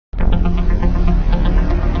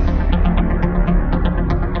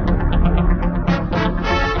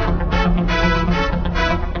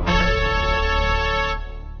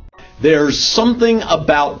There's something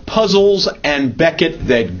about puzzles and Beckett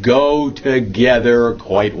that go together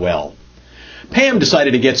quite well. Pam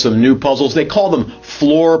decided to get some new puzzles. They call them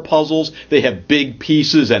floor puzzles. They have big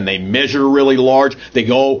pieces and they measure really large. They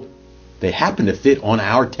happen to fit on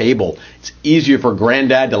our table. It's easier for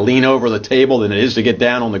Granddad to lean over the table than it is to get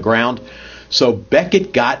down on the ground. So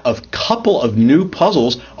Beckett got a couple of new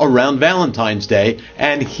puzzles around Valentine's Day,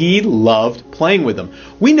 and he loved playing with them.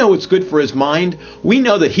 We know it's good for his mind. We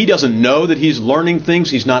know that he doesn't know that he's learning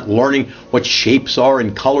things. He's not learning what shapes are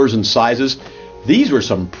and colors and sizes. These were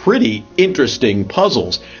some pretty interesting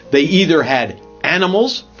puzzles. They either had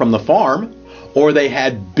animals from the farm, or they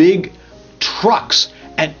had big trucks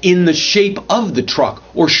and in the shape of the truck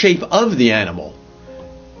or shape of the animal.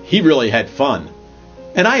 He really had fun.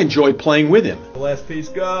 And I enjoy playing with him. Last piece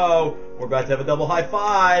go. We're about to have a double high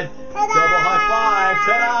five. Ta-da! Double high five.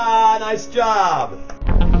 Ta-da! Nice job.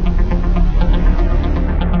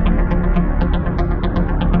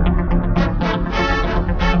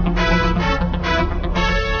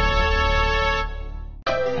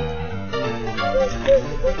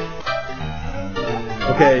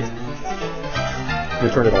 Okay. You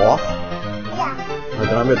turn it off? Yeah. And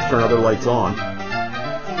then I'm going to turn other lights on. Be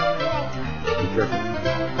careful.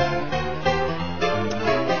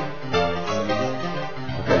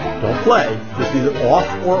 Okay, don't play. Just either off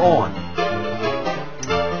or on.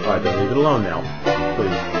 Alright, then leave it alone now.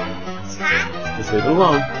 Please. It's hot. Just leave it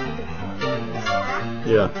alone. It's hot.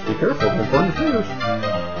 Yeah, be careful. Don't burn your fingers.